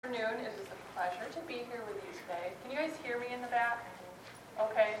afternoon. It is a pleasure to be here with you today. Can you guys hear me in the back?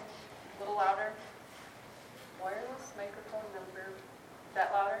 Okay. A little louder. Wireless microphone number.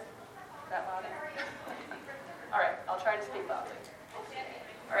 That louder? That louder? All right. I'll try to speak loudly.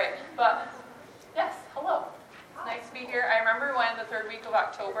 All right. But, yes, hello. It's nice to be here. I remember when the third week of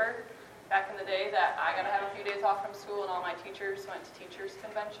October, back in the day, that I got to have a few days off from school and all my teachers went to teachers'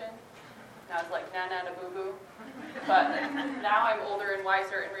 convention. And I was like, nah, boo-boo. But now I'm older and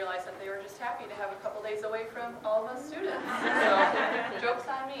wiser and realize that they were just happy to have a couple days away from all of us students. So, joke's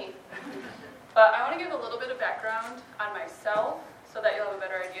on me. But I want to give a little bit of background on myself so that you'll have a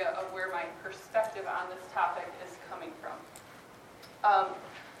better idea of where my perspective on this topic is coming from.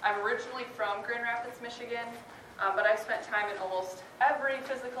 I'm originally from Grand Rapids, Michigan, but I spent time in almost every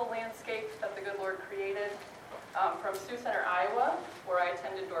physical landscape that the good Lord created, from Sioux Center, Iowa, where I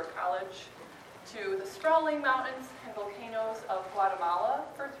attended Dordt College, to the sprawling mountains and volcanoes of Guatemala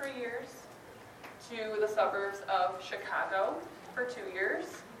for 3 years, to the suburbs of Chicago for 2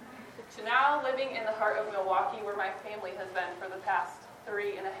 years, to now living in the heart of Milwaukee, where my family has been for the past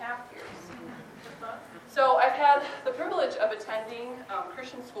 3.5 years. So I've had the privilege of attending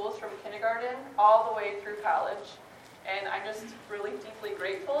Christian schools from kindergarten all the way through college, and I'm just really deeply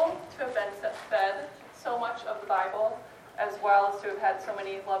grateful to have been fed so much of the Bible, as well as to have had so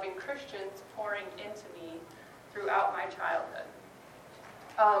many loving Christians pouring into me throughout my childhood.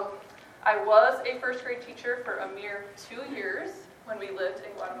 I was a first grade teacher for a mere 2 years when we lived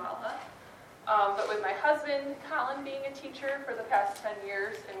in Guatemala. But with my husband, Colin, being a teacher for the past 10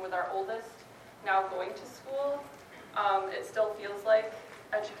 years, and with our oldest now going to school, it still feels like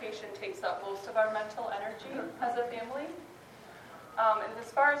education takes up most of our mental energy as a family. And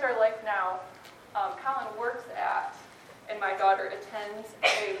as far as our life now, Colin works at, and my daughter attends,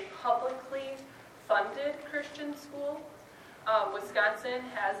 a publicly funded Christian school. Wisconsin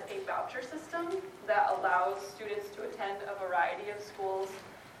has a voucher system that allows students to attend a variety of schools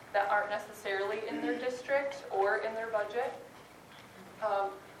that aren't necessarily in their district or in their budget.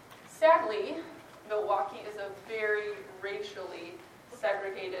 Sadly, Milwaukee is a very racially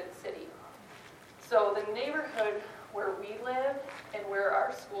segregated city. So the neighborhood where we live and where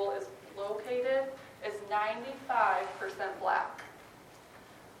our school is located is 95% black.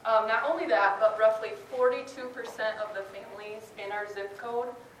 Not only that, but roughly 42% of the families in our zip code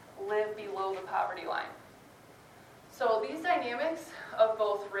live below the poverty line. So these dynamics of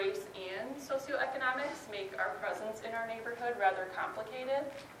both race and socioeconomics make our presence in our neighborhood rather complicated.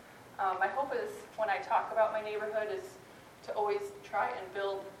 My hope is, when I talk about my neighborhood, is to always try and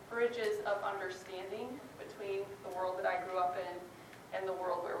build bridges of understanding between the world that I grew up in and the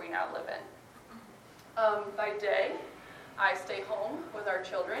world where we now live in. By day, I stay home with our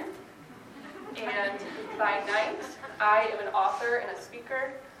children, and by night, I am an author and a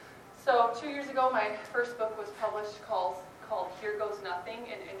speaker. So 2 years ago, my first book was published called Here Goes Nothing,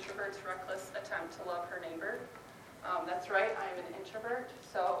 An Introvert's Reckless Attempt to Love Her Neighbor. That's right, I'm an introvert,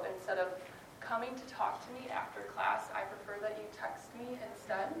 so instead of coming to talk to me after class, I prefer that you text me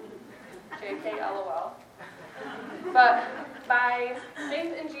instead. JK LOL. But my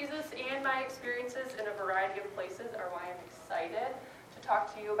faith in Jesus and my experiences in a variety of places are why I'm excited to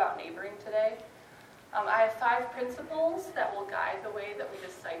talk to you about neighboring today. I have 5 principles that will guide the way that we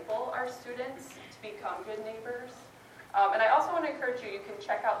disciple our students to become good neighbors. And I also want to encourage you, you can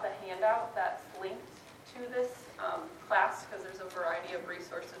check out the handout that's linked to this class, because there's a variety of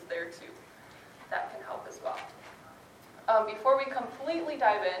resources there too that can help as well. Before we completely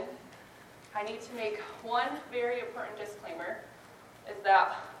dive in, I need to make one very important disclaimer, is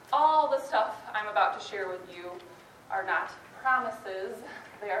that all the stuff I'm about to share with you are not promises,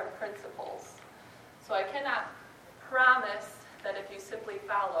 they are principles. So I cannot promise that if you simply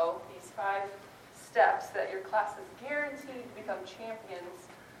follow these 5 steps that your class is guaranteed to become champions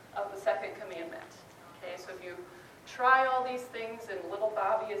of the second commandment. Okay, so if you try all these things and little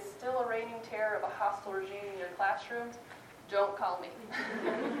Bobby is still a reigning terror of a hostile regime in your classrooms, don't call me.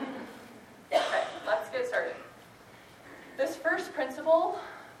 Okay, let's get started. This first principle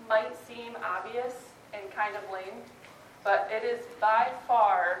might seem obvious and kind of lame, but it is by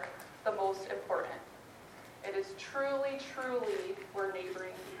far the most important. It is truly, truly where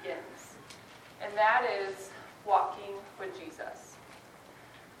neighboring begins, and that is walking with Jesus.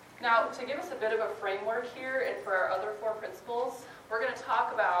 Now, to give us a bit of a framework here, and for our other 4 principles, we're going to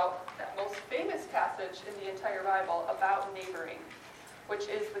talk about that most famous passage in the entire Bible about neighboring, which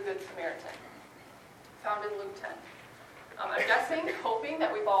is the Good Samaritan, found in Luke 10. I'm guessing, hoping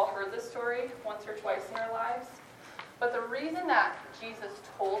that we've all heard this story once or twice in our lives, but the reason that Jesus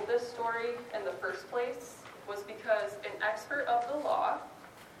told this story in the first place was because an expert of the law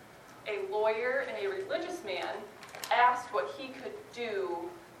lawyer and a religious man asked what he could do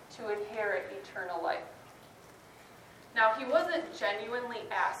to inherit eternal life. Now, he wasn't genuinely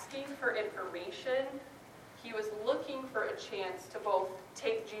asking for information. He was looking for a chance to both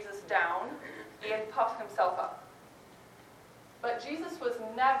take Jesus down and puff himself up. But Jesus was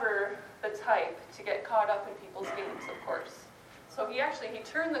never the type to get caught up in people's games, of course. So he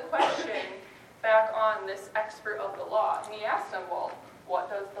turned the question back on this expert of the law. And he asked him, well, what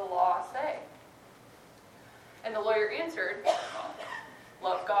does the law say? And the lawyer answered,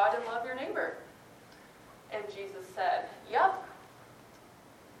 love God and love your neighbor. And Jesus said, yep.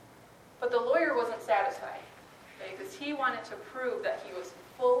 But the lawyer wasn't satisfied, because he wanted to prove that he was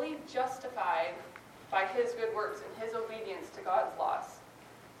fully justified by his good works and his obedience to God's laws.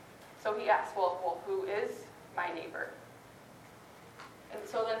 So he asked, well, who is my neighbor? And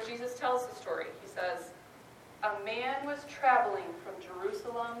so then Jesus tells the story. He says, a man was traveling from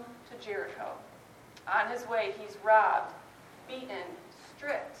Jerusalem to Jericho. On his way, he's robbed, beaten,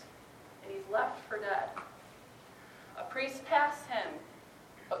 stripped, and he's left for dead. A priest passes him,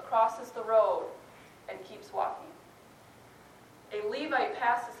 but crosses the road and keeps walking. A Levite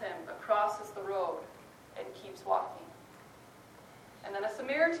passes him, but crosses the road and keeps walking. And then a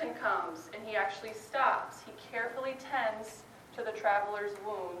Samaritan comes, and he actually stops. He carefully tends to the traveler's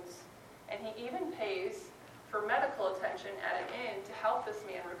wounds, and he even pays for medical attention at an inn to help this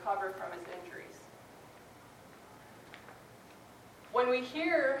man recover from his injuries. When we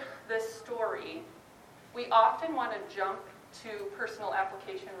hear this story, we often want to jump to personal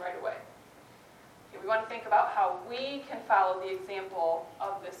application right away. We want to think about how we can follow the example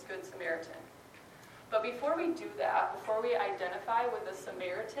of this Good Samaritan. But before we do that, before we identify with the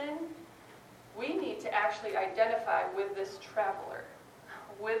Samaritan, we need to actually identify with this traveler,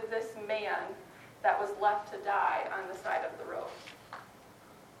 with this man that was left to die on the side of the road.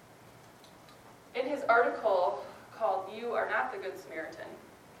 In his article called You Are Not the Good Samaritan,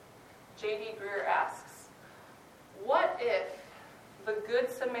 J.D. Greer asks, what if the Good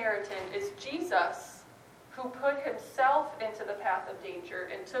Samaritan is Jesus, who put himself into the path of danger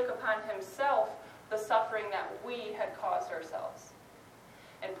and took upon himself the suffering that we had caused ourselves,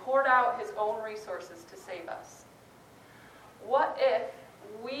 and poured out his own resources to save us? What if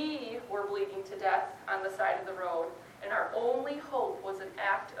we were bleeding to death on the side of the road, and our only hope was an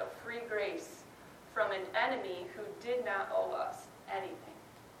act of free grace from an enemy who did not owe us anything?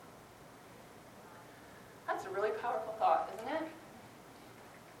 That's a really powerful thought, isn't it?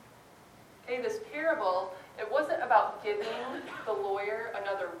 Okay, this parable, it wasn't about giving the lawyer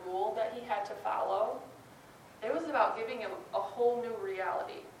another rule that he had to follow. It was about giving him a whole new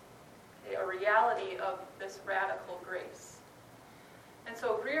reality, a reality of this radical grace. And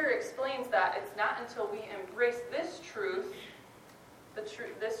so Greer explains that it's not until we embrace this truth,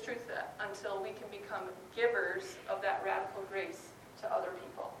 until we can become givers of that radical grace to other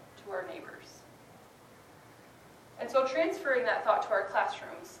people, to our neighbors. And so transferring that thought to our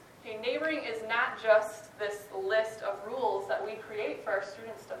classrooms, okay, neighboring is not just this list of rules that we create for our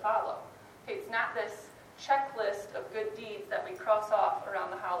students to follow. Okay, it's not this checklist of good deeds that we cross off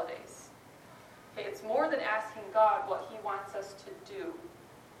around the holidays. Okay, it's more than asking God what he wants us to do.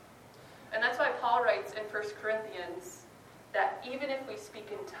 And that's why Paul writes in 1 Corinthians that even if we speak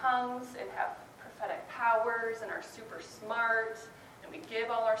in tongues and have prophetic powers and are super smart and we give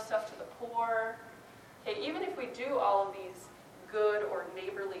all our stuff to the poor, okay, even if we do all of these good or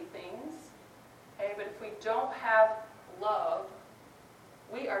neighborly things, okay, but if we don't have love,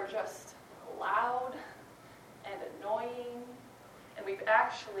 we are just loud and annoying, and we've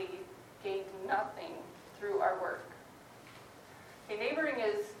actually gained nothing through our work. Okay, neighboring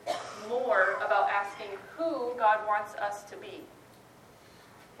is more about asking who God wants us to be.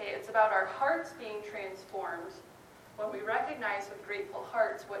 Okay, it's about our hearts being transformed when we recognize with grateful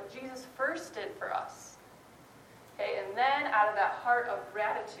hearts what Jesus first did for us. Okay, and then out of that heart of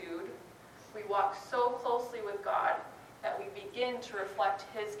gratitude, we walk so closely with God that we begin to reflect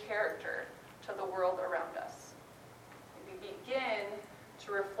his character to the world around us. We begin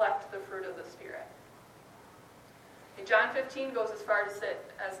to reflect the fruit of the Spirit. Okay, John 15 goes as far as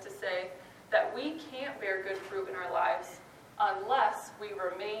to say that we can't bear good fruit in our lives unless we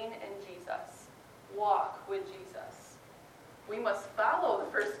remain in Jesus, walk with Jesus. We must follow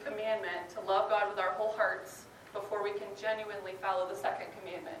the first commandment to love God with our whole hearts before we can genuinely follow the second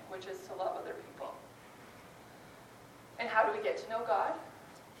commandment, which is to love other people. And how do we get to know God?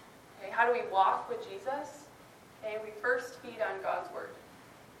 Okay, how do we walk with Jesus? Okay, we first feed on God's word.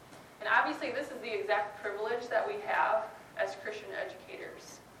 And obviously this is the exact privilege that we have as Christian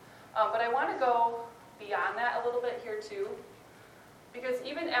educators. But I want to go beyond that a little bit here too. Because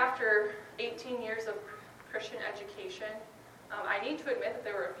even after 18 years of Christian education, I need to admit that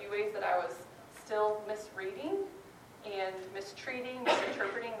there were a few ways that I was still misreading and mistreating,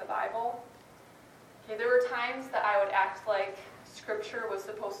 misinterpreting the Bible. Okay, there were times that I would act like Scripture was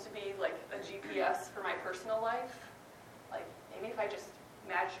supposed to be like a GPS for my personal life. Like, maybe if I just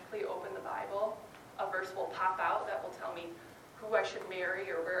magically open the Bible, a verse will pop out that will tell me who I should marry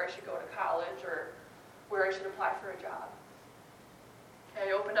or where I should go to college or where I should apply for a job. Okay,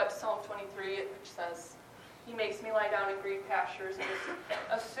 I opened up Psalm 23, which says, He makes me lie down in green pastures, and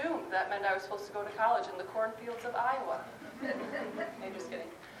just assumed that meant I was supposed to go to college in the cornfields of Iowa. I'm just kidding.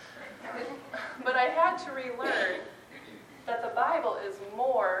 But I had to relearn that the Bible is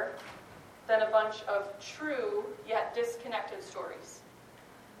more than a bunch of true yet disconnected stories.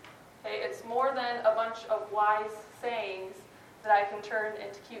 Okay, it's more than a bunch of wise sayings that I can turn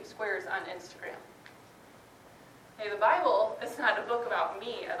into cute squares on Instagram. Okay, the Bible is not a book about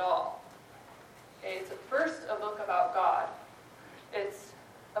me at all. Okay, it's first a book about God. It's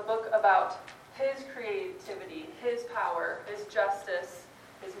a book about His creativity, His power, His justice,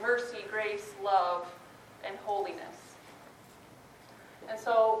 His mercy, grace, love, and holiness. And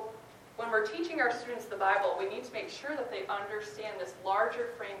so, when we're teaching our students the Bible, we need to make sure that they understand this larger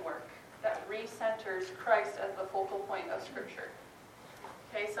framework that recenters Christ as the focal point of Scripture.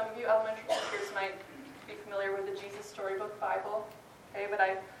 Okay, some of you elementary teachers might be familiar with the Jesus Storybook Bible. Okay, but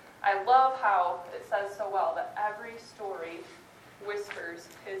I love how it says so well that every story whispers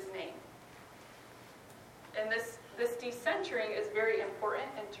His name. And this decentering is very important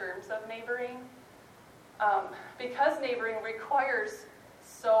in terms of neighboring, because neighboring requires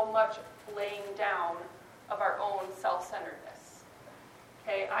so much laying down of our own self-centeredness.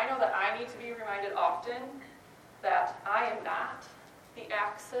 Okay, I know that I need to be reminded often that I am not the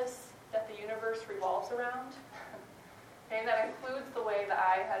axis that the universe revolves around. Okay, and that includes the way that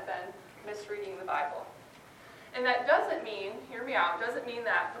I had been misreading the Bible. And that doesn't mean, hear me out, doesn't mean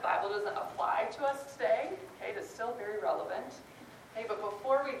that the Bible doesn't apply to us today. Okay, it's still very relevant. Okay, but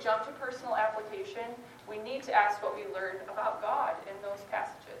before we jump to personal application, we need to ask what we learned about God in those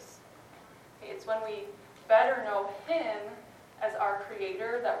passages. Okay, it's when we better know Him as our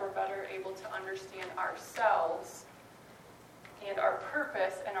Creator that we're better able to understand ourselves and our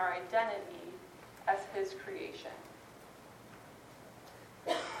purpose and our identity as His creation.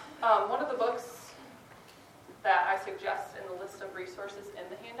 One of the books that I suggest in the list of resources in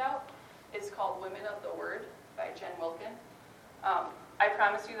the handout is called Women of the Word by Jen Wilkin. I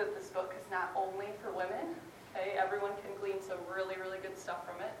promise you that this book is not only for women. Okay, everyone can glean some really, really good stuff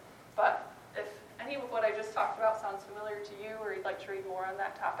from it. But if any of what I just talked about sounds familiar to you or you'd like to read more on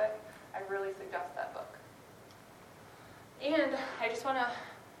that topic, I really suggest that book. And I just want to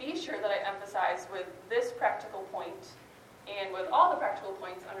be sure that I emphasize with this practical point and with all the practical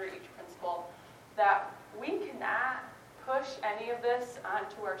points under each principle that we cannot push any of this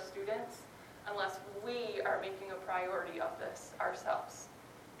onto our students unless we are making a priority of this ourselves.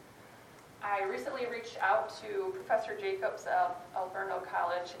 I recently reached out to Professor Jacobs of Alverno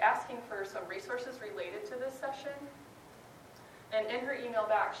College asking for some resources related to this session. And in her email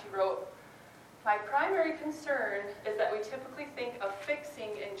back, she wrote, "My primary concern is that we typically think of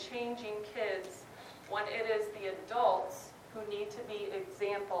fixing and changing kids when it is the adults who need to be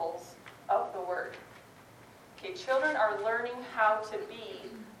examples of the Word. Okay, children are learning how to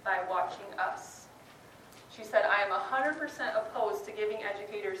be by watching us." She said, "I am 100% opposed to giving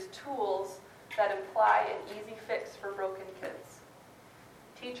educators tools that imply an easy fix for broken kids.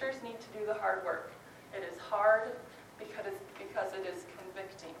 Teachers need to do the hard work. It is hard because it is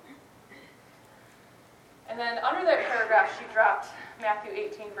convicting." And then under that paragraph, she dropped Matthew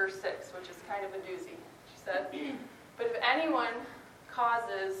 18, verse 6, which is kind of a doozy. She said, "But if anyone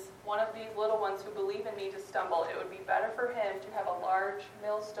causes one of these little ones who believe in me to stumble, it would be better for him to have a large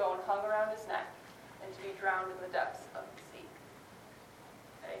millstone hung around his neck and to be drowned in the depths of the sea."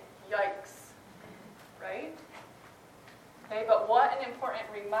 Okay, yikes, right? Okay, but what an important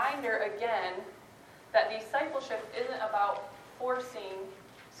reminder again that discipleship isn't about forcing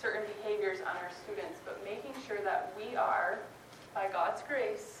certain behaviors on our students, but making sure that we are, by God's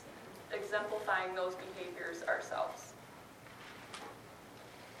grace, exemplifying those behaviors ourselves.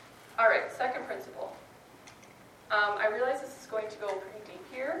 All right, second principle. I realize this is going to go pretty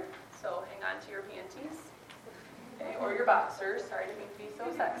deep here, so hang on to your panties, okay, or your boxers. Sorry to be so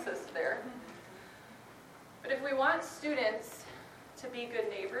sexist there. But if we want students to be good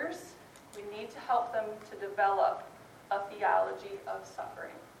neighbors, we need to help them to develop a theology of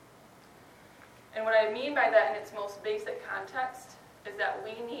suffering. And what I mean by that in its most basic context is that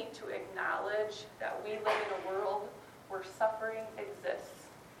we need to acknowledge that we live in a world where suffering exists,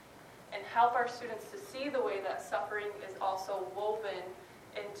 and help our students to see the way that suffering is also woven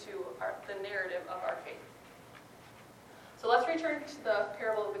into the narrative of our faith. So let's return to the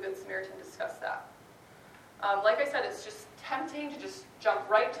parable of the Good Samaritan and discuss that. Like I said, it's just tempting to just jump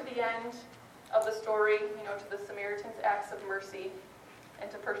right to the end of the story, to the Samaritan's acts of mercy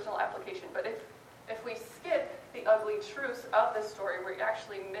and to personal application. But if we skip the ugly truths of this story, we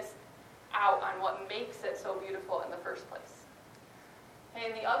actually miss out on what makes it so beautiful in the first place.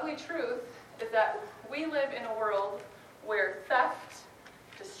 And the ugly truth is that we live in a world where theft,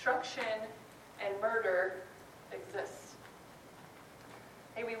 destruction, and murder exist.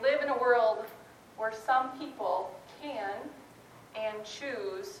 We live in a world where some people can and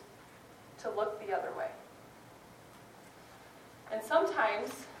choose to look the other way. And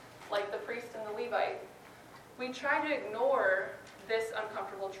sometimes, like the priest and the Levite, we try to ignore this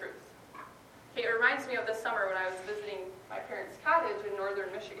uncomfortable truth. It reminds me of this summer when I was visiting my parents' cottage in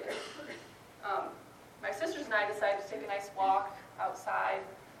northern Michigan. My sisters and I decided to take a nice walk outside,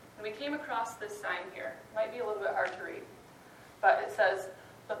 and we came across this sign here. It might be a little bit hard to read, but it says,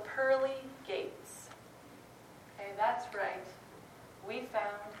 "The Pearly Gates." Okay, that's right. We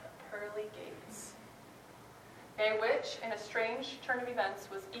found the pearly gates. Okay, which, in a strange turn of events,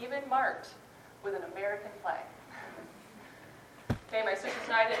 was even marked with an American flag. Okay, my sisters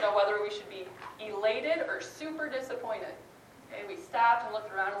and I didn't know whether we should be elated or super disappointed. Okay, we stopped and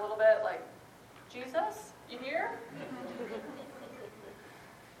looked around a little bit like, Jesus, you here?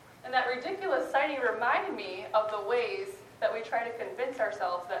 And that ridiculous sighting reminded me of the ways that we try to convince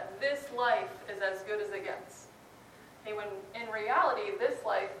ourselves that this life is as good as it gets. Okay, when in reality, this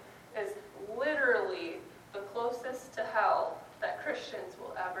life is literally the closest to hell that Christians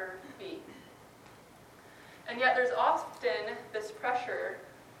will ever be. And yet there's often this pressure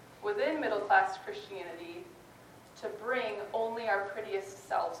within middle-class Christianity to bring only our prettiest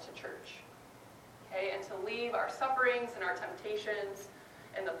selves to church. Okay, and to leave our sufferings and our temptations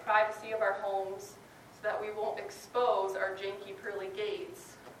in the privacy of our homes so that we won't expose our janky pearly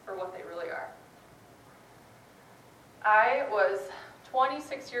gates for what they really are. I was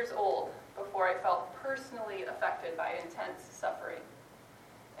 26 years old before I felt personally affected by intense suffering.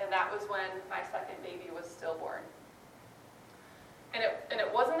 And that was when my second baby was stillborn. And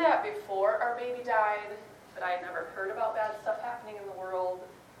it wasn't that before our baby died that I had never heard about bad stuff happening in the world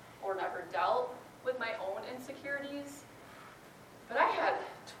or never dealt with my own insecurities. But I had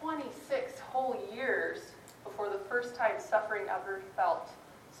 26 whole years before the first time suffering ever felt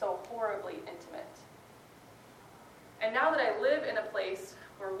so horribly intimate. And now that I live in a place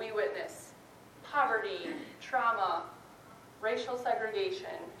where we witness poverty, trauma, racial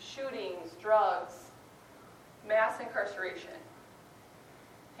segregation, shootings, drugs, mass incarceration,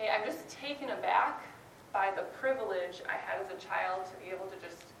 hey, I'm just taken aback by the privilege I had as a child to be able to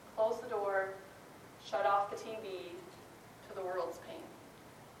just close the door, shut off the TV to the world's pain.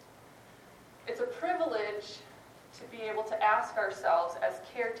 It's a privilege to be able to ask ourselves as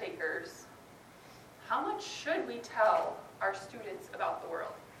caretakers, how much should we tell our students about the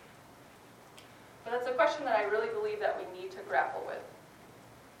world? But that's a question that I really believe that we need to grapple with.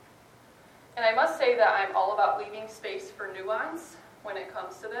 And I must say that I'm all about leaving space for nuance when it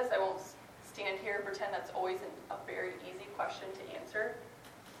comes to this. I won't stand here and pretend that's always a very easy question to answer.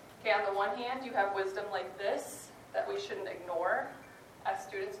 Okay, on the one hand, you have wisdom like this that we shouldn't ignore as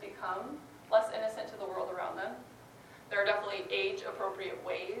students become less innocent to the world around them. There are definitely age-appropriate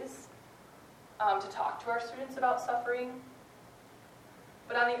ways to talk to our students about suffering.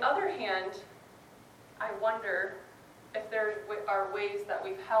 But on the other hand, I wonder if there are ways that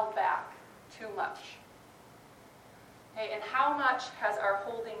we've held back too much. Okay, and how much has our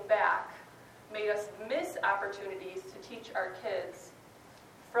holding back made us miss opportunities to teach our kids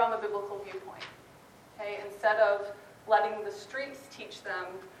from a biblical viewpoint? Okay, instead of letting the streets teach them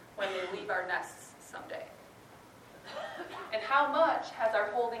when they leave our nests someday. And how much has our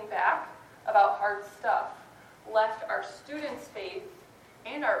holding back about hard stuff left our students' faith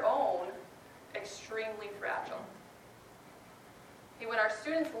and our own extremely fragile? Okay, when our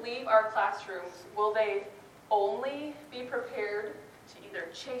students leave our classrooms, will they only be prepared to either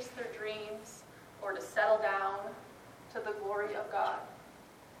chase their dreams or to settle down to the glory of God?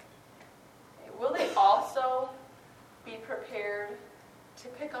 Okay, will they also be prepared to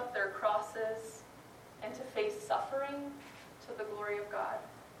pick up their crosses and to face suffering to the glory of God?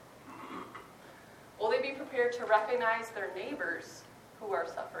 Will they be prepared to recognize their neighbors who are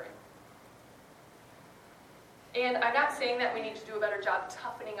suffering? And I'm not saying that we need to do a better job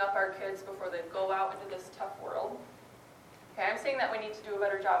toughening up our kids before they go out into this tough world. Okay, I'm saying that we need to do a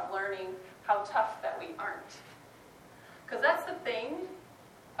better job learning how tough that we aren't. Because that's the thing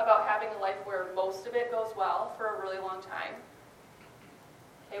about having a life where most of it goes well for a really long time.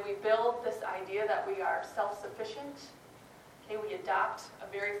 Okay, we build this idea that we are self-sufficient. Okay, we adopt a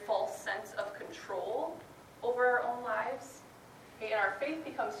very false sense of control over our own lives. Okay, and our faith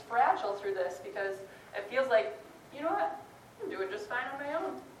becomes fragile through this because it feels like, you know what, I'm doing just fine on my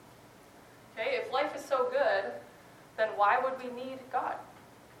own. Okay, if life is so good, then why would we need God?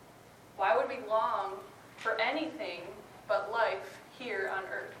 Why would we long for anything but life here on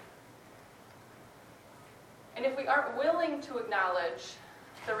earth? And if we aren't willing to acknowledge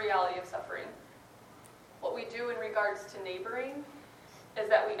the reality of suffering, what we do in regards to neighboring is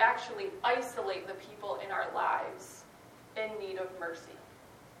that we actually isolate the people in our lives in need of mercy.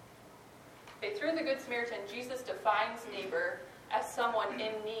 Okay, through the Good Samaritan, Jesus defines neighbor as someone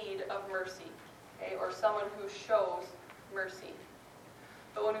in need of mercy, okay, or someone who shows mercy.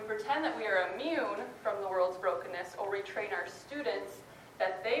 But when we pretend that we are immune from the world's brokenness, or we train our students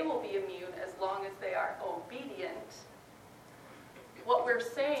that they will be immune as long as they are obedient, what we're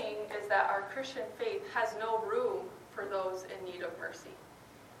saying is that our Christian faith has no room for those in need of mercy.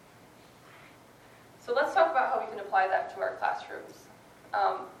 So let's talk about how we can apply that to our classrooms.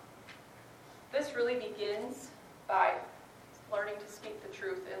 This really begins by learning to speak the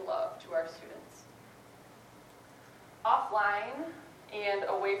truth in love to our students. Offline and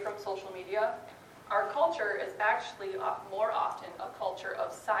away from social media, our culture is actually more often a culture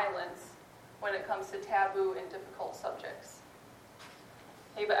of silence when it comes to taboo and difficult subjects.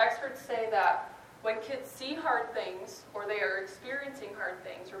 Okay, but experts say that when kids see hard things, or they are experiencing hard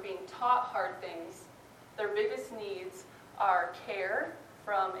things, or being taught hard things, their biggest needs are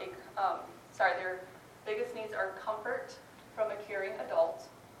their biggest needs are comfort from a caring adult,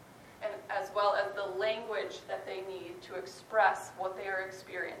 and as well as the language that they need to express what they are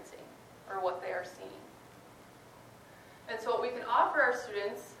experiencing or what they are seeing. And so what we can offer our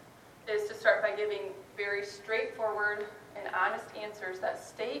students is to start by giving very straightforward and honest answers that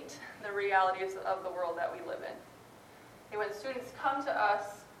state the realities of the world that we live in. Okay, when students come to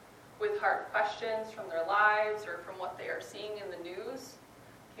us with hard questions from their lives or from what they are seeing in the news,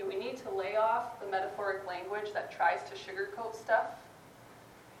 okay, we need to lay off the metaphoric language that tries to sugarcoat stuff.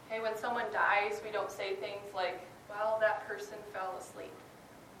 Okay, when someone dies, we don't say things like, well, that person fell asleep.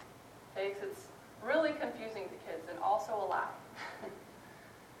 Okay, 'cause it's really confusing to kids and also a lie.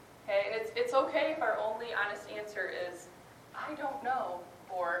 Okay, it's okay if our only honest answer is, I don't know,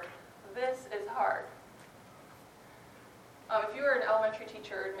 or this is hard. If you are an elementary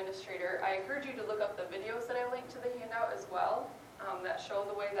teacher or administrator, I encourage you to look up the videos that I linked to the handout as well, that show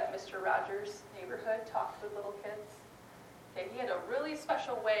the way that Mr. Rogers' neighborhood talked with little kids. Okay, he had a really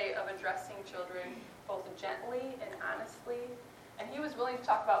special way of addressing children, both gently and honestly, and he was willing to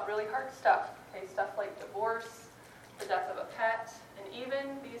talk about really hard stuff, okay, stuff like divorce, the death of a pet, and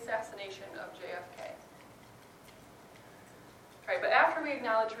even the assassination of JFK. All right, but after we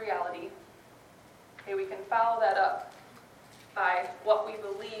acknowledge reality, okay, we can follow that up by what we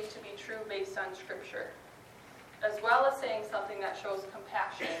believe to be true based on Scripture, as well as saying something that shows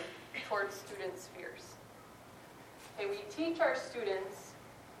compassion towards students' fears. Okay, we teach our students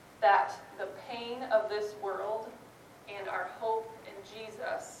that the pain of this world and our hope in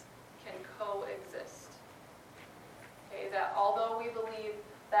Jesus can coexist. Okay, that although we believe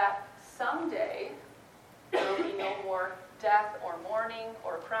that someday there will be no more death or mourning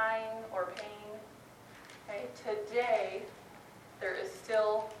or crying or pain, okay, today there is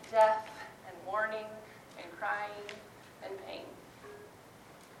still death and mourning and crying and pain.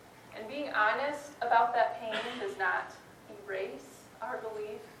 And being honest about that pain does not erase our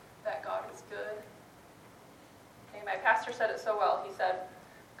belief that God is good. Okay, my pastor said it so well. He said,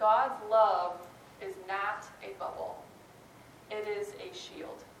 God's love is not a bubble. It is a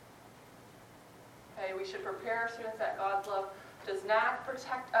shield. Okay, we should prepare our students that God's love does not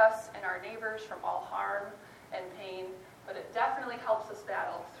protect us and our neighbors from all harm and pain, but it definitely helps us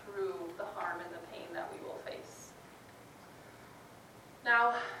battle through the harm and the pain that we will face.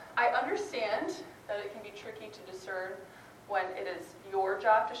 Now, I understand that it can be tricky to discern when it is your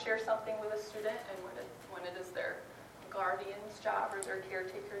job to share something with a student and when it is their guardian's job or their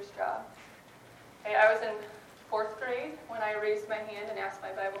caretaker's job. Okay, I was in 4th grade when I raised my hand and asked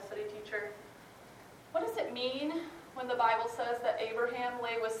my Bible study teacher, what does it mean when the Bible says that Abraham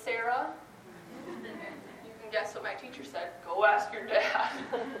lay with Sarah? You can guess what my teacher said. Go ask your dad.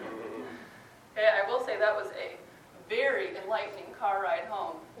 Okay, I will say that was a very enlightening car ride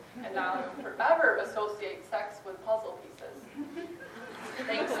home. And now I will forever associate sex with puzzle pieces.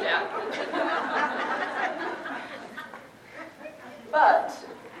 Thanks, Dad. But,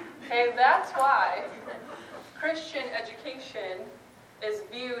 okay, that's why Christian education is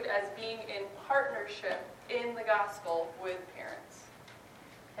viewed as being in partnership in the gospel with parents.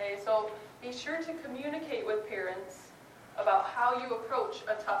 Okay, so be sure to communicate with parents about how you approach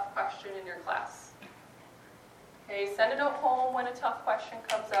a tough question in your class. Okay, send a note home when a tough question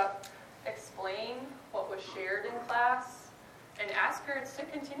comes up, explain what was shared in class, and ask parents to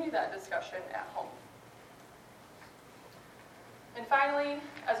continue that discussion at home. And finally,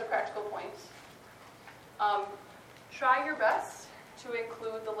 as a practical point, try your best to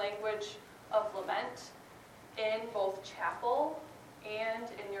include the language of lament in both chapel and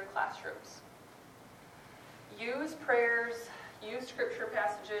in your classrooms. Use prayers, use scripture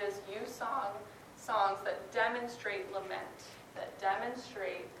passages, use songs that demonstrate lament, that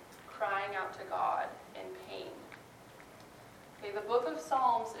demonstrate crying out to God in pain. Okay, the book of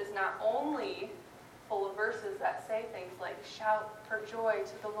Psalms is not only full of verses that say things like, shout for joy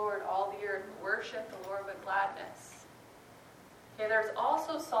to the Lord, all the earth, worship the Lord with gladness. Okay, there's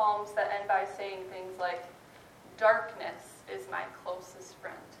also Psalms that end by saying things like, darkness is my closest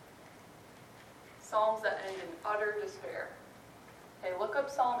friend. Psalms that end in utter despair. Okay, look up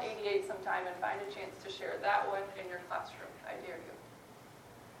Psalm 88 sometime and find a chance to share that one in your classroom. I dare you.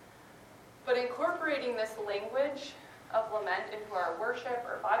 But incorporating this language of lament into our worship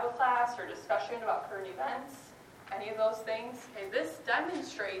or Bible class or discussion about current events, any of those things, okay, this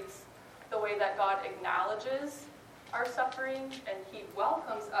demonstrates the way that God acknowledges our suffering and He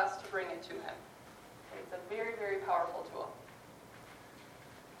welcomes us to bring it to Him. Okay, it's a very, very powerful tool.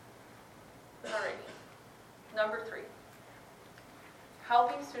 Alrighty. Number 3.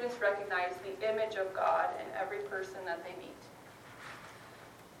 Helping students recognize the image of God in every person that they meet.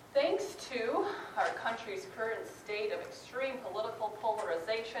 Thanks to our country's current state of extreme political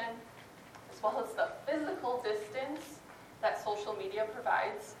polarization, as well as the physical distance that social media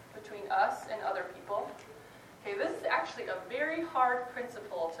provides between us and other people, okay, this is actually a very hard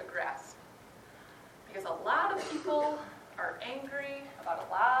principle to grasp. Because a lot of people are angry about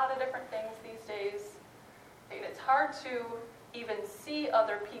a lot of different things these days, and it's hard to even see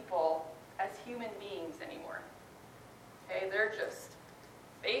other people as human beings anymore. Okay, they're just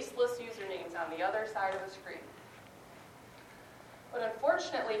faceless usernames on the other side of the screen. But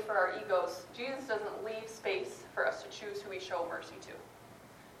unfortunately for our egos, Jesus doesn't leave space for us to choose who we show mercy to.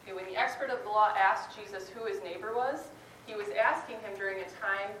 Okay, when the expert of the law asked Jesus who his neighbor was, he was asking him during a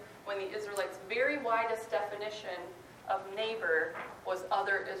time when the Israelites' very widest definition of neighbor was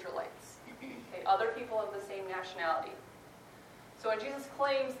other Israelites, okay, other people of the same nationality. So when Jesus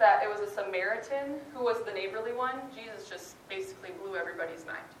claims that it was a Samaritan who was the neighborly one, Jesus just basically blew everybody's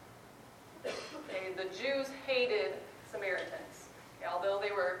mind. Okay, the Jews hated Samaritans. Okay, although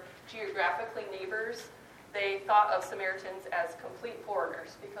they were geographically neighbors, they thought of Samaritans as complete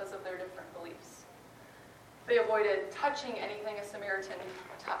foreigners because of their different beliefs. They avoided touching anything a Samaritan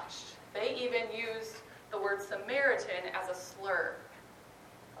touched. They even used the word Samaritan as a slur.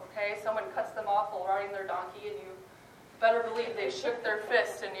 Okay, someone cuts them off while riding their donkey, and you better believe they shook their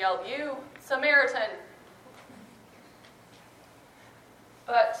fist and yelled, "You, Samaritan!"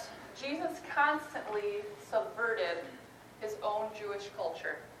 But Jesus constantly subverted his own Jewish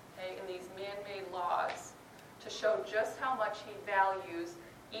culture, okay, in these man-made laws to show just how much he values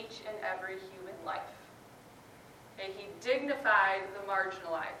each and every human life. Okay, he dignified the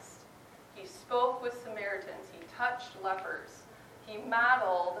marginalized. He spoke with Samaritans. He touched lepers. He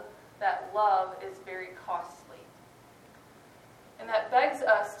modeled that love is very costly. And that begs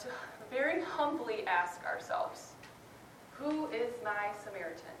us to very humbly ask ourselves, who is my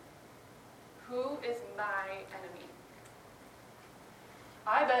Samaritan? Who is my enemy?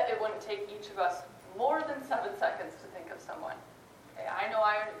 I bet it wouldn't take each of us more than 7 seconds to think of someone. Okay, I know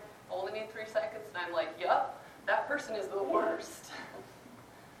I only need 3 seconds, and I'm like, yup, that person is the worst.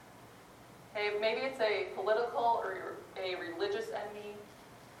 Okay, maybe it's a political or a religious enemy.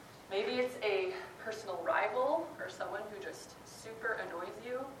 Maybe it's a personal rival or someone who just super annoys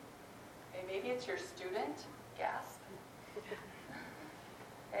you. Okay, maybe it's your student. Gasp.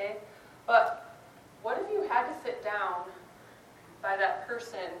 Okay, but what if you had to sit down by that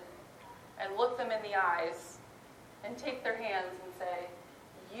person and look them in the eyes and take their hands and say,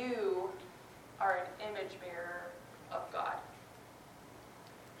 you are an image bearer of God.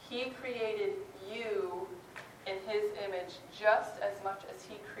 He created you in his image just as much as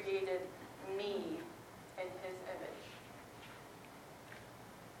he created me in his image.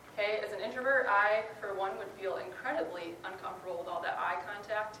 Okay, as an introvert, I, for one, would feel incredibly uncomfortable with all that eye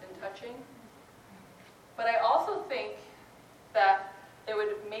contact and touching. But I also think that it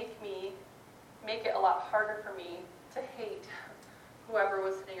would make it a lot harder for me to hate whoever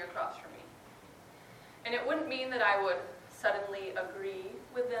was sitting across from me. And it wouldn't mean that I would suddenly agree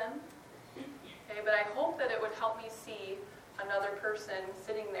with them, okay, but I hope that it would help me see another person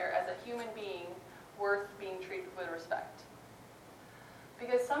sitting there as a human being worth being treated with respect.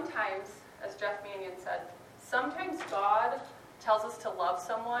 Because sometimes, as Jeff Mannion said, sometimes God tells us to love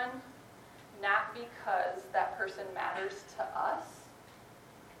someone not because that person matters to us,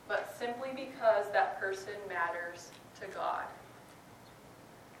 but simply because that person matters to God.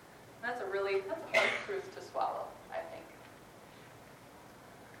 And that's a hard truth to swallow, I think.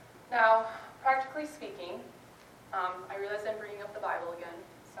 Now, practically speaking, I realize I'm bringing up the Bible again.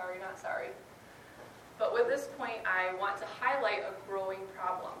 Sorry, not sorry. But with this point, I want to highlight a growing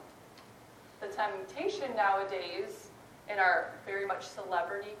problem. The temptation nowadays in our very much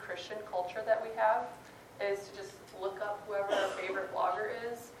celebrity Christian culture that we have is to just look up whoever our favorite blogger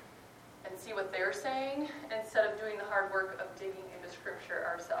is and see what they're saying instead of doing the hard work of digging into Scripture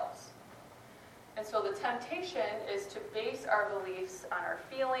ourselves. And so the temptation is to base our beliefs on our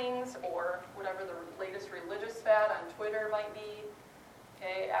feelings or whatever the latest religious fad on Twitter might be,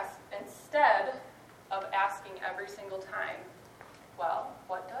 okay, instead of asking every single time, well,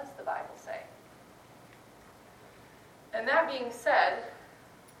 what does the Bible say? And that being said,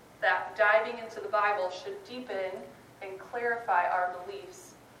 that diving into the Bible should deepen and clarify our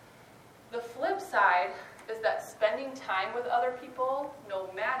beliefs. The flip side is that spending time with other people,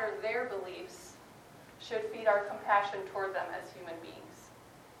 no matter their beliefs, should feed our compassion toward them as human beings.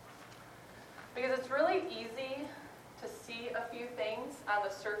 Because it's really easy to see a few things on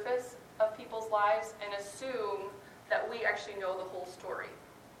the surface of people's lives and assume that we actually know the whole story.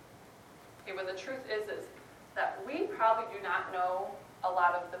 Okay, but the truth is that we probably do not know a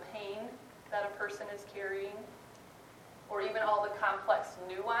lot of the pain that a person is carrying, or even all the complex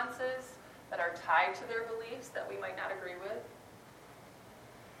nuances that are tied to their beliefs that we might not agree with.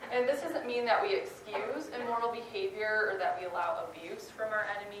 And this doesn't mean that we excuse immoral behavior or that we allow abuse from our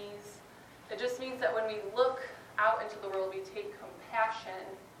enemies. It just means that when we look out into the world, we take compassion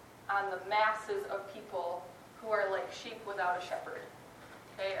on the masses of people who are like sheep without a shepherd.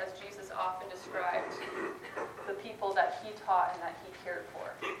 Okay, as Jesus often described the people that he taught and that he cared for.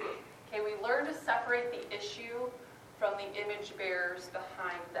 Okay, we learn to separate the issue from the image bearers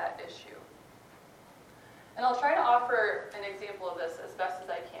behind that issue. And I'll try to offer an example of this as best as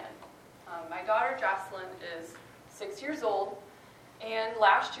I can. My daughter Jocelyn is 6 years old, and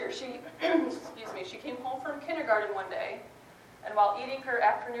last year she came home from kindergarten one day, and while eating her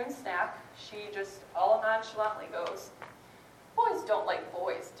afternoon snack, she just all nonchalantly goes, "Boys don't like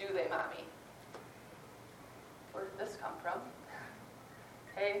boys, do they, Mommy?" Where did this come from?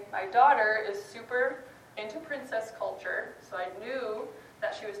 Okay, my daughter is super into princess culture, so I knew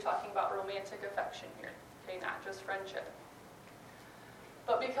that she was talking about romantic affection here. Okay, not just friendship.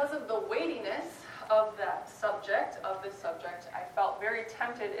 But because of the weightiness of this subject, I felt very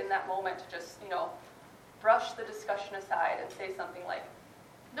tempted in that moment to just, brush the discussion aside and say something like,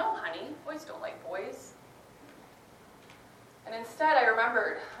 "No, honey, boys don't like boys." And instead I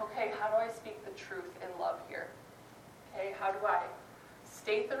remembered, okay, how do I speak the truth in love here? Okay, how do I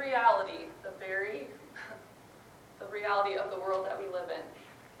state the reality, the reality of the world that we live in?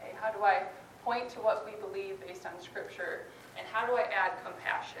 Okay, how do I point to what we believe based on Scripture, and how do I add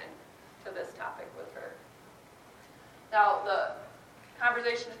compassion to this topic with her? Now, the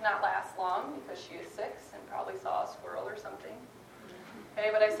conversation did not last long because she is 6 and probably saw a squirrel or something. Okay,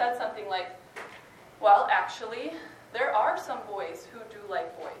 but I said something like, "Well, actually, there are some boys who do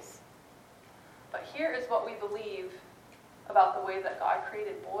like boys. But here is what we believe about the way that God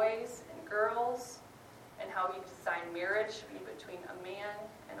created boys and girls and how he designed marriage to be between a man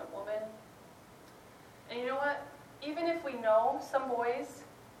and a woman. And you know what? Even if we know some boys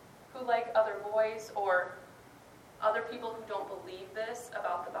who like other boys or other people who don't believe this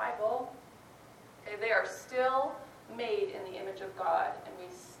about the Bible, okay, they are still made in the image of God, and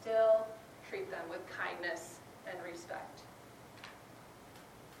we still treat them with kindness and respect."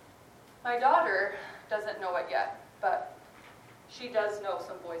 My daughter doesn't know it yet, but she does know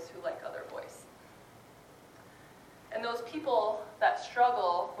some boys who like other boys. And those people that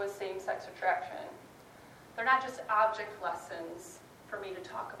struggle with same-sex attraction, they're not just object lessons for me to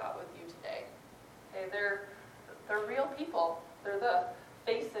talk about with you today. Okay, they're real people. They're the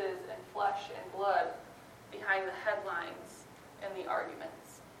faces and flesh and blood behind the headlines and the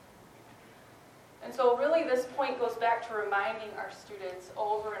arguments. And so really this point goes back to reminding our students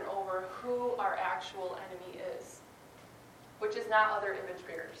over and over who our actual enemy is, which is not other image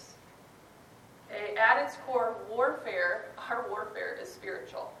bearers. Okay? At its core, our warfare is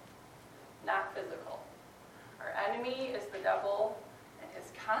spiritual, not physical. Our enemy is the devil, and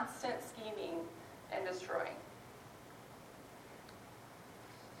his constant scheming and destroying.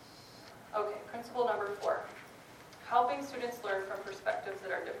 Okay, principle number 4. Helping students learn from perspectives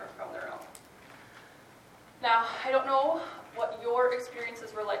that are different from their own. Now, I don't know what your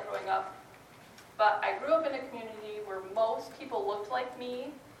experiences were like growing up, but I grew up in a community where most people looked like me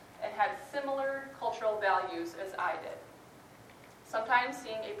and had similar cultural values as I did. Sometimes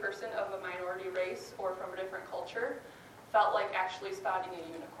seeing a person of a minority race or from a different culture felt like actually spotting a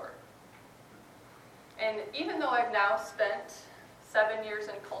unicorn. And even though I've now spent 7 years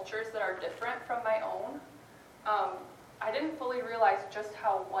in cultures that are different from my own, I didn't fully realize just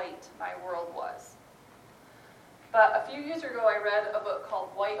how white my world was. But a few years ago, I read a book called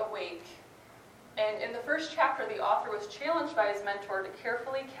White Awake, and in the first chapter, the author was challenged by his mentor to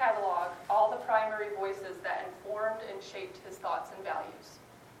carefully catalog all the primary voices that informed and shaped his thoughts and values.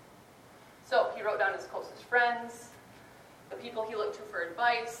 So he wrote down his closest friends, the people he looked to for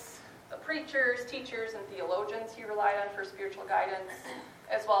advice, the preachers, teachers, and theologians he relied on for spiritual guidance,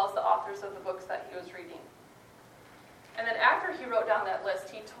 as well as the authors of the books that he was reading. And then after he wrote down that list,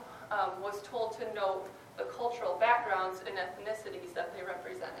 he was told to note the cultural backgrounds and ethnicities that they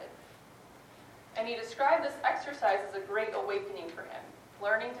represented. And he described this exercise as a great awakening for him,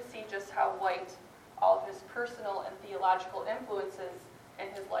 learning to see just how white all of his personal and theological influences in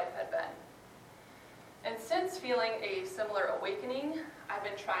his life had been. And since feeling a similar awakening, I've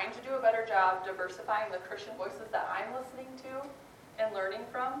been trying to do a better job diversifying the Christian voices that I'm listening to and learning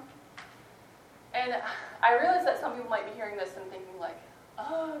from. And I realize that some people might be hearing this and thinking like,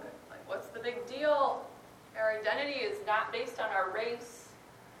 oh, like what's the big deal? Our identity is not based on our race.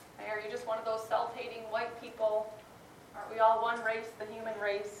 Are you just one of those self-hating white people? Aren't we all one race, the human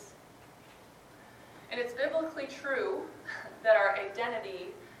race? And it's biblically true that our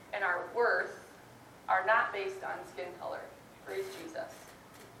identity and our worth are not based on skin color. Praise Jesus.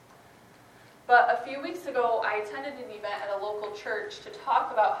 But a few weeks ago, I attended an event at a local church to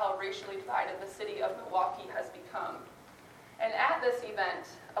talk about how racially divided the city of Milwaukee has become. And at this event,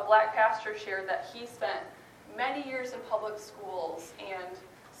 a black pastor shared that he spent many years in public schools and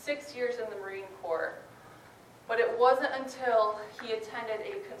 6 years in the Marine Corps. But it wasn't until he attended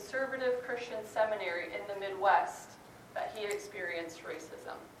a conservative Christian seminary in the Midwest that he experienced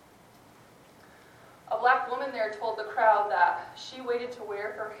racism. A black woman there told the crowd that she waited to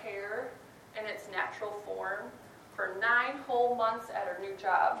wear her hair in its natural form for 9 whole months at her new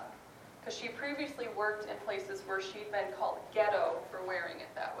job, because she previously worked in places where she'd been called ghetto for wearing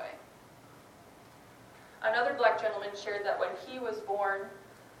it that way. Another black gentleman shared that when he was born,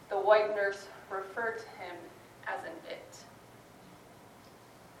 the white nurse referred to him as an it.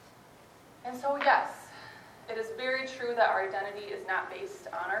 And so yes, it is very true that our identity is not based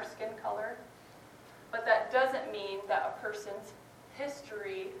on our skin color, but that doesn't mean that a person's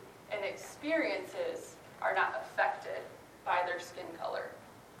history and experiences are not affected by their skin color.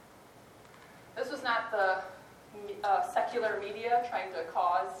 This was not the secular media trying to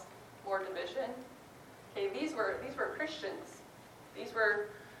cause more division. Okay, these were Christians. These were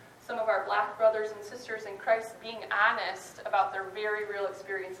some of our black brothers and sisters in Christ being honest about their very real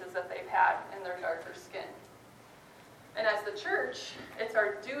experiences that they've had in their darker skin. And as the church, it's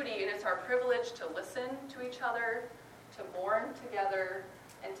our duty and it's our privilege to listen to each other, to mourn together,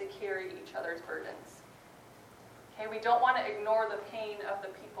 and to carry each other's burdens. Okay, we don't want to ignore the pain of the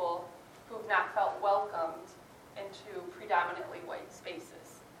people who've not felt welcomed into predominantly white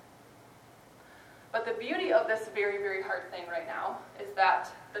spaces. But the beauty of this very, very hard thing right now is that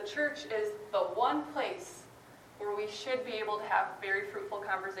the church is the one place where we should be able to have very fruitful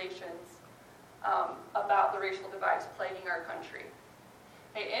conversations about the racial divides plaguing our country.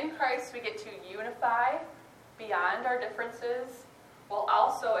 Okay, in Christ, we get to unify beyond our differences, while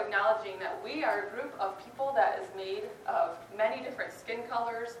also acknowledging that we are a group of people that is made of many different skin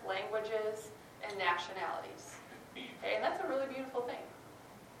colors, languages, and nationalities. Okay, and that's a really beautiful thing.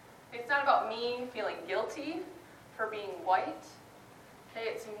 It's not about me feeling guilty for being white. Okay,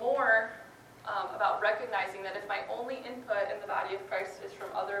 it's more about recognizing that if my only input in the body of Christ is from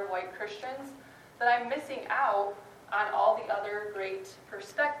other white Christians, that I'm missing out on all the other great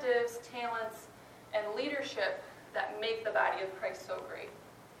perspectives, talents, and leadership that make the body of Christ so great.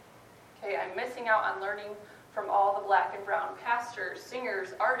 Okay, I'm missing out on learning from all the black and brown pastors,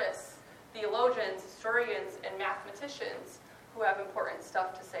 singers, artists, theologians, historians, and mathematicians who have important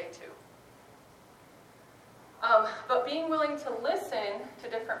stuff to say too. But being willing to listen to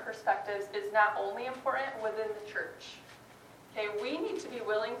different perspectives is not only important within the church. Okay, we need to be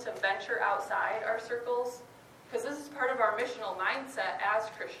willing to venture outside our circles, because this is part of our missional mindset as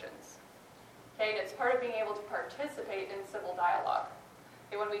Christians. Okay, and it's part of being able to participate in civil dialogue.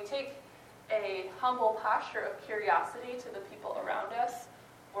 Okay, when we take a humble posture of curiosity to the people around us,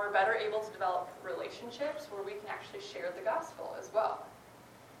 we're better able to develop relationships where we can actually share the gospel as well.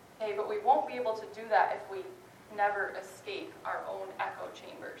 Okay, but we won't be able to do that if we never escape our own echo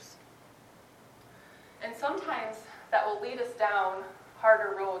chambers. And sometimes that will lead us down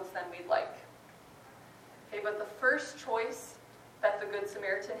harder roads than we'd like. Okay, but the first choice that the Good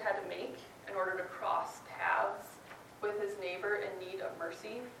Samaritan had to make in order to cross paths with his neighbor in need of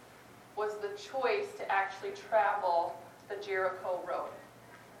mercy was the choice to actually travel the Jericho road.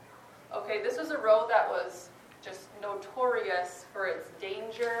 Okay, this was a road that was just notorious for its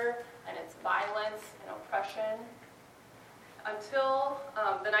danger and its violence and oppression. Until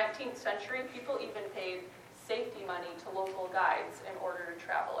the 19th century, people even paid safety money to local guides in order to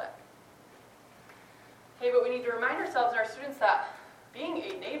travel it. Okay, but we need to remind ourselves and our students that being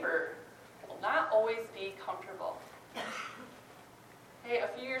a neighbor will not always be comfortable. Okay, a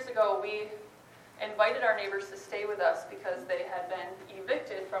few years ago, we invited our neighbors to stay with us because they had been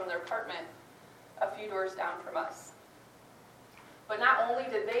evicted from their apartment a few doors down from us. But not only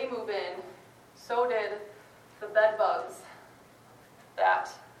did they move in, so did the bed bugs that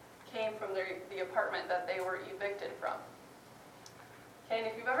came from the apartment that they were evicted from. Okay, and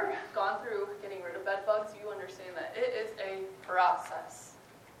if you've ever gone through getting rid of bed bugs, you understand that it is a process.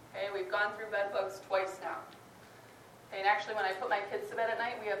 Okay, we've gone through bed bugs twice now. Okay, and actually when I put my kids to bed at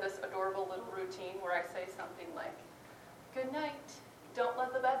night, we have this adorable little routine where I say something like, "Good night, don't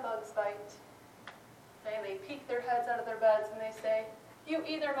let the bed bugs bite." Okay, and they peek their heads out of their beds and they say, "You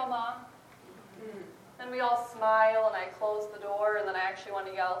either, Mama." Then we all smile and I close the door and then I actually want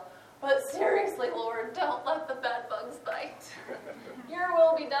to yell, "But seriously, Lord, don't let the bed bugs bite. Your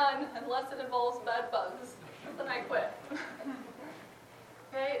will be done unless it involves bed bugs." And then I quit.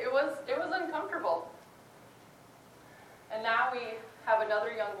 Okay, it was uncomfortable. And now we have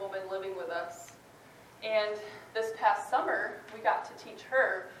another young woman living with us. And this past summer, we got to teach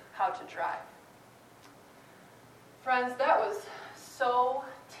her how to drive. Friends, that was so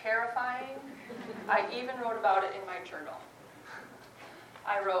terrifying. I even wrote about it in my journal.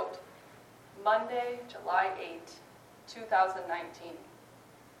 I wrote, Monday, July 8, 2019.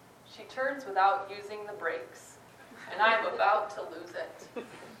 She turns without using the brakes, and I'm about to lose it.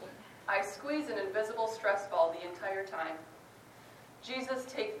 I squeeze an invisible stress ball the entire time. Jesus,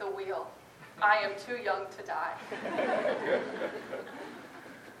 take the wheel. I am too young to die.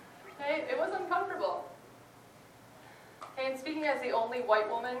 Okay, it was uncomfortable. Okay, and speaking as the only white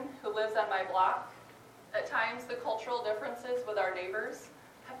woman who lives on my block, at times the cultural differences with our neighbors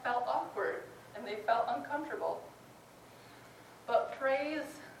have felt awkward and they felt uncomfortable. But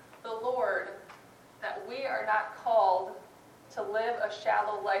praise the Lord that we are not called to live a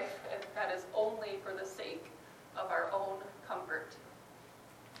shallow life that is only for the sake of our own comfort.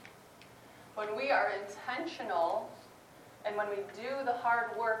 When we are intentional and when we do the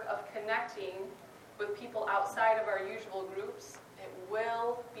hard work of connecting with people outside of our usual groups, it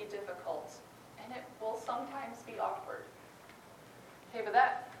will be difficult and it will sometimes be awkward. Okay, but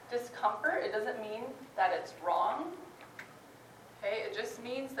that discomfort, it doesn't mean that it's wrong. Okay, it just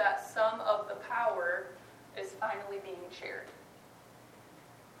means that some of the power is finally being shared.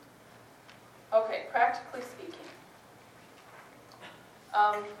 Okay, practically speaking.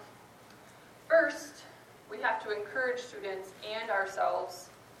 First, we have to encourage students and ourselves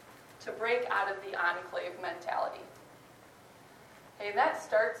to break out of the enclave mentality. Okay, that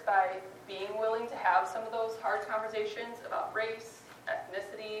starts by being willing to have some of those hard conversations about race,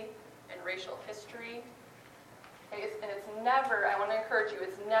 ethnicity, and racial history. Okay, it's never, I want to encourage you,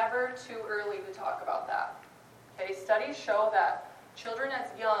 it's never too early to talk about that. Okay, studies show that children as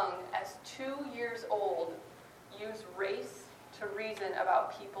young as 2 years old use race to reason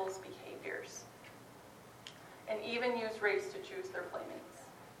about people's behaviors, and even use race to choose their playmates.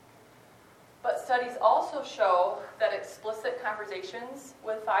 But studies also show that explicit conversations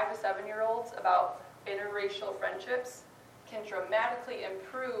with 5 to 7-year-olds about interracial friendships can dramatically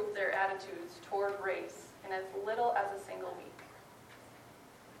improve their attitudes toward race in as little as a single week.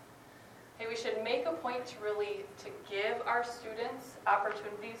 Okay, we should make a point to give our students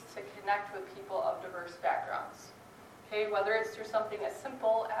opportunities to connect with people of diverse backgrounds. Okay, whether it's through something as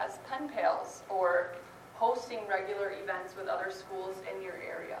simple as pen pals or hosting regular events with other schools in your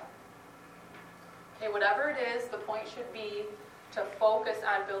area. Okay, whatever it is, the point should be to focus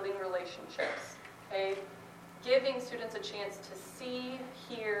on building relationships. Okay, giving students a chance to see,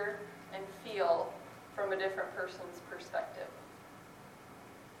 hear, and feel from a different person's perspective.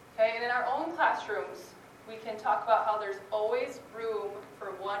 Okay, and in our own classrooms, we can talk about how there's always room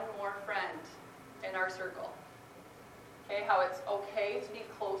for one more friend in our circle. Okay, how it's okay to be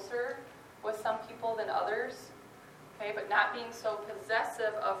closer with some people than others, okay, but not being so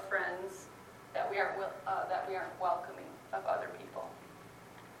possessive of friends that we aren't welcoming of other people.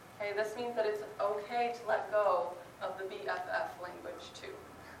 Okay, this means that it's okay to let go of the BFF language too.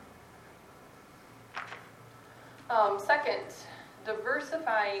 Second,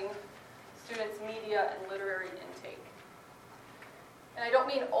 diversifying students' media and literary intake. And I don't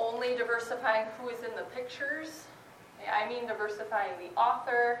mean only diversifying who is in the pictures. Okay, I mean diversifying the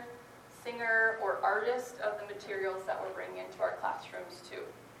author, singer, or artist of the materials that we're bringing into our classrooms too.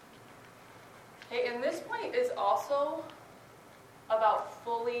 Okay, and this point is also about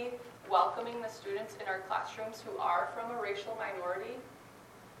fully welcoming the students in our classrooms who are from a racial minority.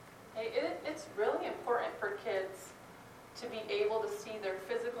 Okay, it's really important for kids to be able to see their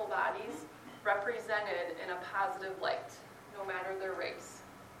physical bodies represented in a positive light, no matter their race.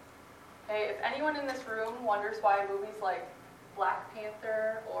 Okay, if anyone in this room wonders why movies like Black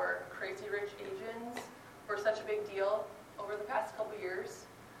Panther or Crazy Rich Asians were such a big deal over the past couple years,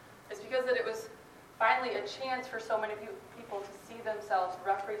 it's because that it was finally a chance for so many people to see themselves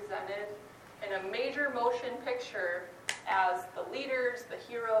represented in a major motion picture as the leaders, the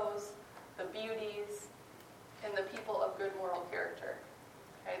heroes, the beauties, and the people of good moral character.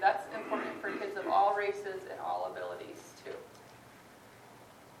 Okay, that's important for kids of all races and all abilities too.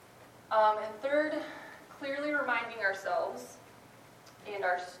 And third, clearly reminding ourselves and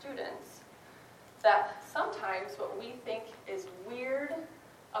our students that sometimes what we think is weird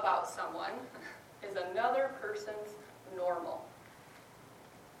about someone is another person's normal.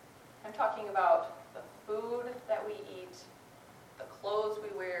 I'm talking about the food that we eat, the clothes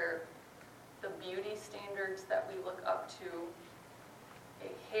we wear, the beauty standards that we look up to,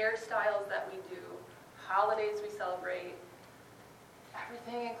 hairstyles that we do, holidays we celebrate,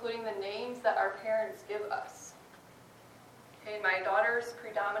 everything, including the names that our parents give us. Okay, my daughter's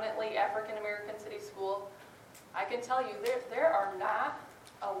predominantly African American city school. I can tell you there are not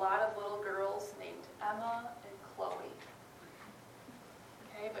a lot of little girls named Emma and Chloe.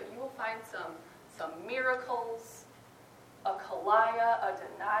 Okay, but you will find some Miracles, a Kalaya, a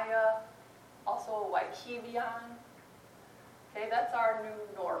Denaya, also a Waikivian. Okay, that's our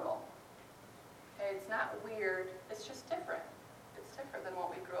new normal. Okay, it's not weird, it's just different. It's different than what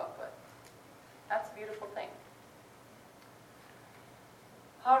we grew up with. That's a beautiful thing.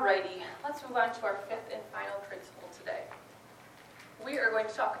 Alrighty, let's move on to our fifth and final principle today. We are going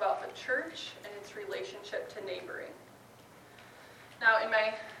to talk about the church and its relationship to neighboring. Now, in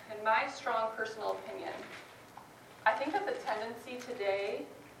my strong personal opinion, I think that the tendency today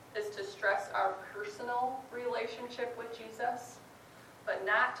is to stress our personal relationship with Jesus, but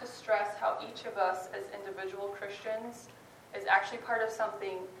not to stress how each of us as individual Christians is actually part of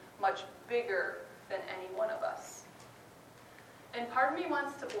something much bigger than any one of us. And part of me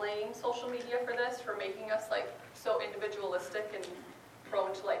wants to blame social media for this, for making us so individualistic and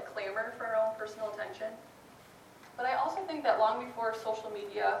prone to clamor for our own personal attention. But I also think that long before social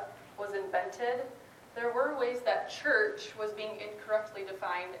media was invented, there were ways that church was being incorrectly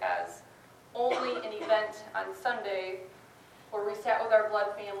defined as only an event on Sunday where we sat with our blood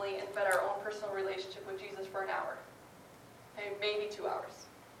family and fed our own personal relationship with Jesus for an hour. Okay, maybe 2 hours,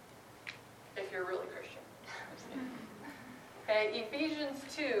 if you're really Christian. Okay, Ephesians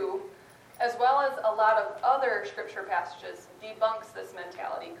 2, as well as a lot of other scripture passages, debunks this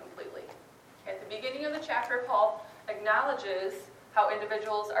mentality completely. At the beginning of the chapter, Paul acknowledges how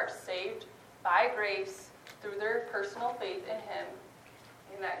individuals are saved by grace through their personal faith in Him,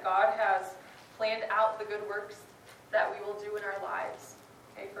 and that God has planned out the good works that we will do in our lives.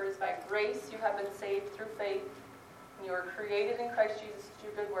 Okay, for it is by grace you have been saved through faith, and you are created in Christ Jesus to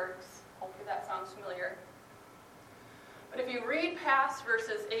do good works. Hopefully that sounds familiar. But if you read past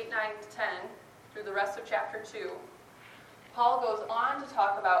verses 8, 9, 10 through the rest of chapter 2, Paul goes on to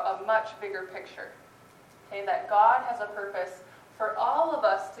talk about a much bigger picture. Okay, that God has a purpose for all of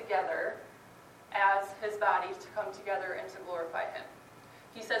us together as His body to come together and to glorify Him.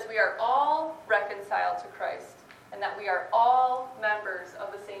 He says we are all reconciled to Christ, and that we are all members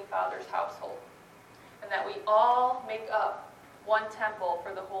of the same Father's household, and that we all make up one temple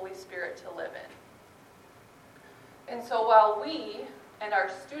for the Holy Spirit to live in. And so while we and our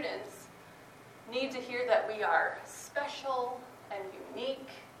students need to hear that we are special and unique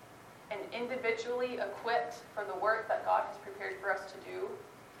and individually equipped for the work that God has prepared for us to do,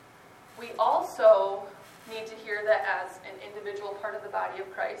 we also need to hear that as an individual part of the body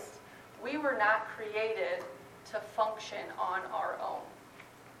of Christ, we were not created to function on our own.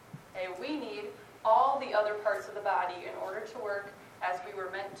 Okay, we need all the other parts of the body in order to work as we were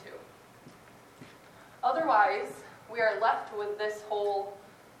meant to. Otherwise, we are left with this whole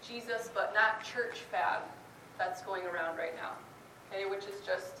Jesus but not church fad that's going around right now, okay, which is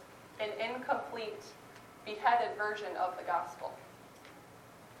just an incomplete, beheaded version of the gospel.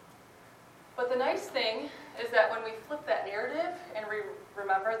 But the nice thing is that when we flip that narrative and we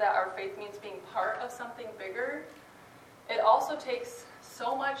remember that our faith means being part of something bigger, it also takes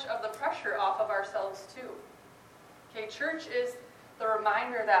so much of the pressure off of ourselves too. Okay, church is the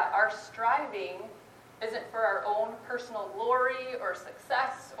reminder that our striving isn't for our own personal glory or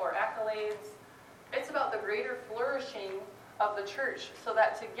success or accolades. It's about the greater flourishing of the church so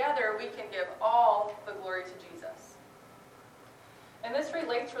that together we can give all the glory to Jesus. And this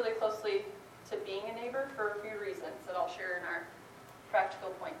relates really closely to being a neighbor for a few reasons that I'll share in our practical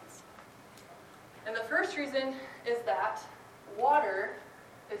points. And the first reason is that water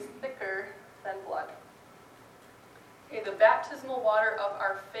is thicker than blood. Okay, the baptismal water of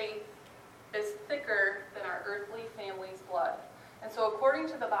our faith is thicker than our earthly family's blood. And so according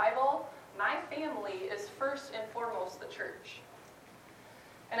to the Bible, my family is first and foremost the church.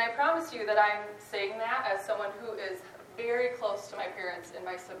 And I promise you that I'm saying that as someone who is very close to my parents and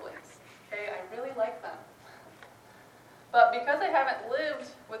my siblings. Okay, I really like them. But because I haven't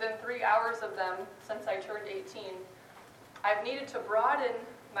lived within 3 hours of them since I turned 18, I've needed to broaden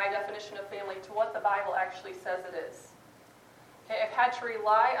my definition of family to what the Bible actually says it is. Okay, I've had to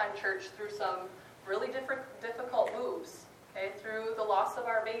rely on church through some really difficult moves, okay, through the loss of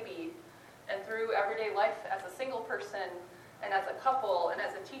our baby, and through everyday life as a single person, and as a couple, and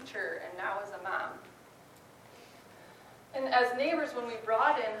as a teacher, and now as a mom. And as neighbors, when we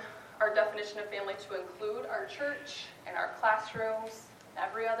broaden our definition of family to include our church and our classrooms, and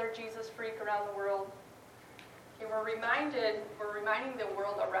every other Jesus freak around the world, okay, we're reminding the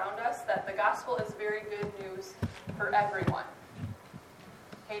world around us that the gospel is very good news for everyone.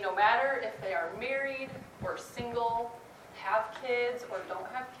 Okay, no matter if they are married or single, have kids or don't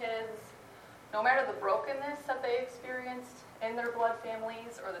have kids, no matter the brokenness that they experienced in their blood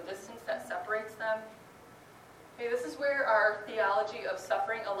families or the distance that separates them. Okay, this is where our theology of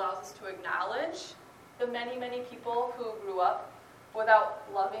suffering allows us to acknowledge the many, many people who grew up without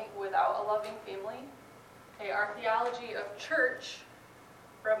a loving family. Okay, our theology of church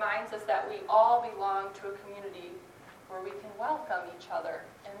reminds us that we all belong to a community where we can welcome each other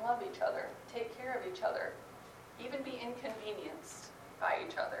and love each other, take care of each other, even be inconvenienced by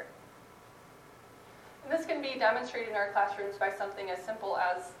each other. And this can be demonstrated in our classrooms by something as simple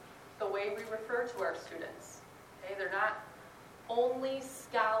as the way we refer to our students. Okay, they're not only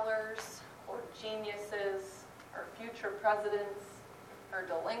scholars or geniuses or future presidents or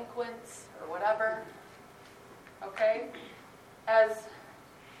delinquents or whatever. Okay? As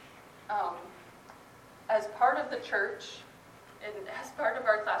part of the church, and as part of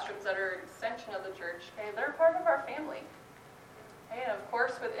our classrooms that are an extension of the church, okay, they're part of our family. Okay, and of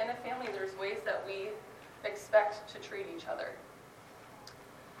course, within a family, there's ways that we expect to treat each other.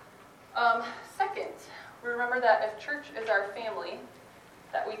 Second, we remember that if church is our family,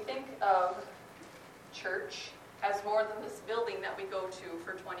 that we think of church as more than this building that we go to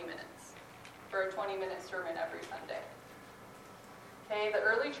for 20 minutes, for a 20-minute sermon every Sunday. Okay, the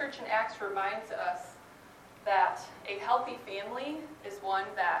early church in Acts reminds us that a healthy family is one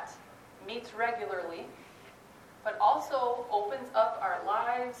that meets regularly, but also opens up our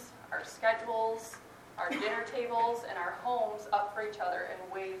lives, our schedules, our dinner tables, and our homes up for each other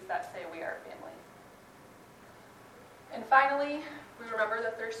in ways that say we are family. And finally, we remember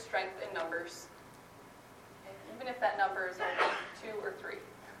that there's strength in numbers, even if that number is only 2 or 3.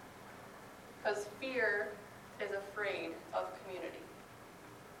 Because fear is afraid of community.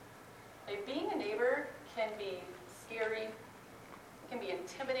 Being a neighbor can be scary, it can be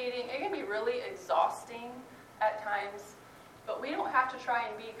intimidating, it can be really exhausting at times, but we don't have to try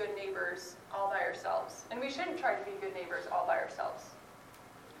and be good neighbors all by ourselves. And we shouldn't try to be good neighbors all by ourselves.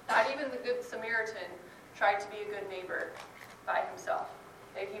 Not even the Good Samaritan tried to be a good neighbor by himself.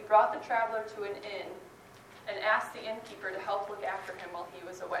 He brought the traveler to an inn and asked the innkeeper to help look after him while he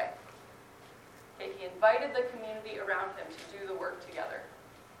was away. He invited the community around him to do the work together.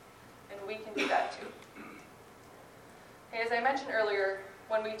 And we can do that too. As I mentioned earlier,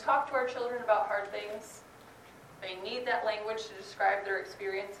 when we talk to our children about hard things, they need that language to describe their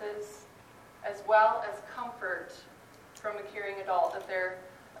experiences, as well as comfort from a caring adult, that there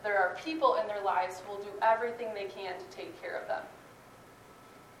are people in their lives who will do everything they can to take care of them.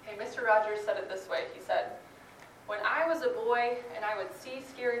 Mr. Rogers said it this way. He said, "When I was a boy and I would see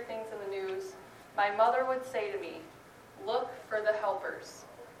scary things in the news, my mother would say to me, 'Look for the helpers.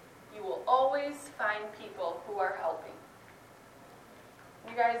 You will always find people who are helping.'"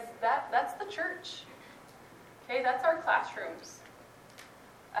 You guys, that's the church. That's our classrooms.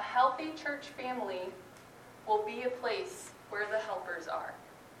 A healthy church family will be a place where the helpers are.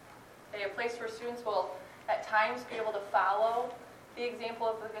 Okay, a place where students will at times be able to follow the example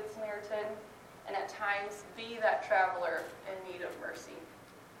of the Good Samaritan, and at times be that traveler in need of mercy.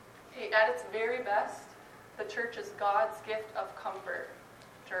 Okay, at its very best, the church is God's gift of comfort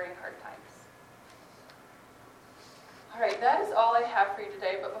during hard times. All right, that is all I have for you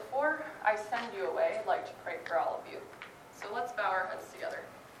today, but before I send you away, I'd like to pray for all of you. So let's bow our heads together.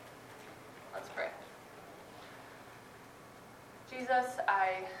 Let's pray. Jesus,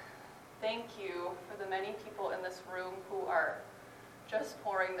 I thank you for the many people in this room who are just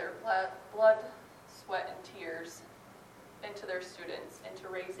pouring their blood, sweat, and tears into their students, into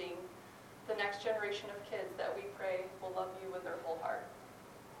raising the next generation of kids that we pray will love you with their whole heart.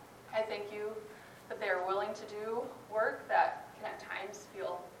 I thank you that they are willing to do work that can at times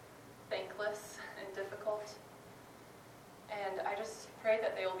feel thankless and difficult. And I just pray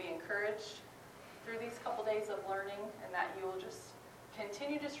that they will be encouraged through these couple days of learning, and that you will just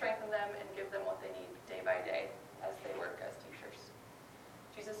continue to strengthen them and give them what they need day by day as they work as teachers.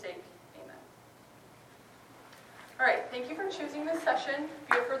 In Jesus' sake, amen. All right, thank you for choosing this session. If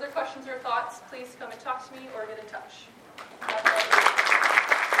you have further questions or thoughts, please come and talk to me or get in touch.